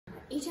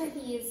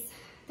HRVs,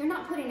 they're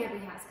not put in every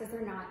house because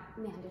they're not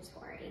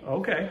mandatory.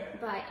 Okay.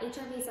 But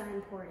HRVs are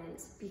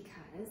important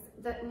because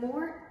the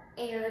more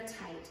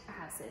airtight a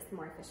house is, the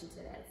more efficient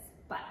it is.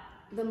 But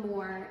the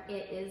more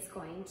it is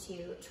going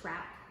to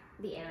trap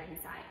the air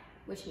inside,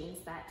 which means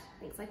that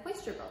things like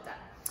moisture build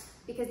up.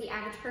 Because the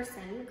average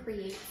person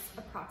creates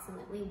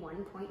approximately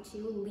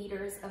 1.2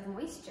 liters of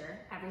moisture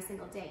every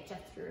single day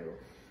just through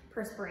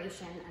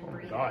perspiration and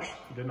breathing. Oh my gosh,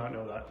 I did not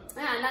know that.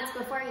 Yeah, and that's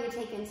before you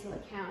take into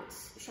account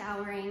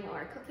showering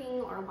or cooking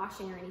or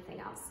washing or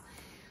anything else.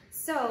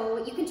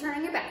 So you can turn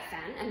on your back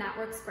fan and that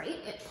works great.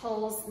 It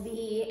pulls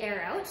the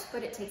air out,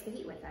 but it takes the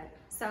heat with it.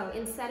 So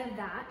instead of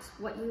that,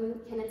 what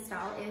you can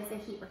install is a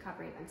heat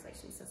recovery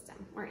ventilation system,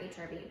 or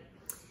HRV.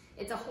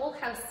 It's a whole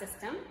house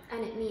system,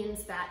 and it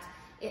means that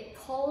it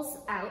pulls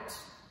out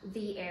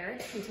the air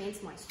that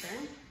contains moisture,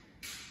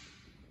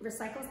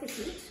 recycles the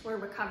heat or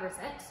recovers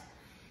it,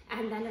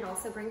 and then it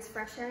also brings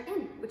fresh air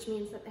in, which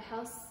means that the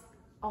house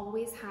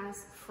always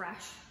has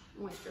fresh,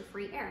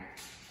 moisture-free air.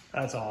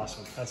 That's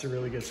awesome. That's a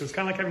really good. So it's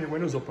kind of like having your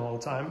windows open all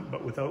the time,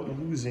 but without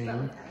losing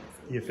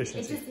the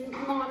efficiency. It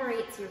just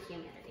moderates your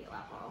humidity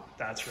level.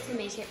 That's really to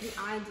make it the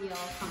ideal,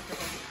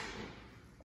 comfortable environment.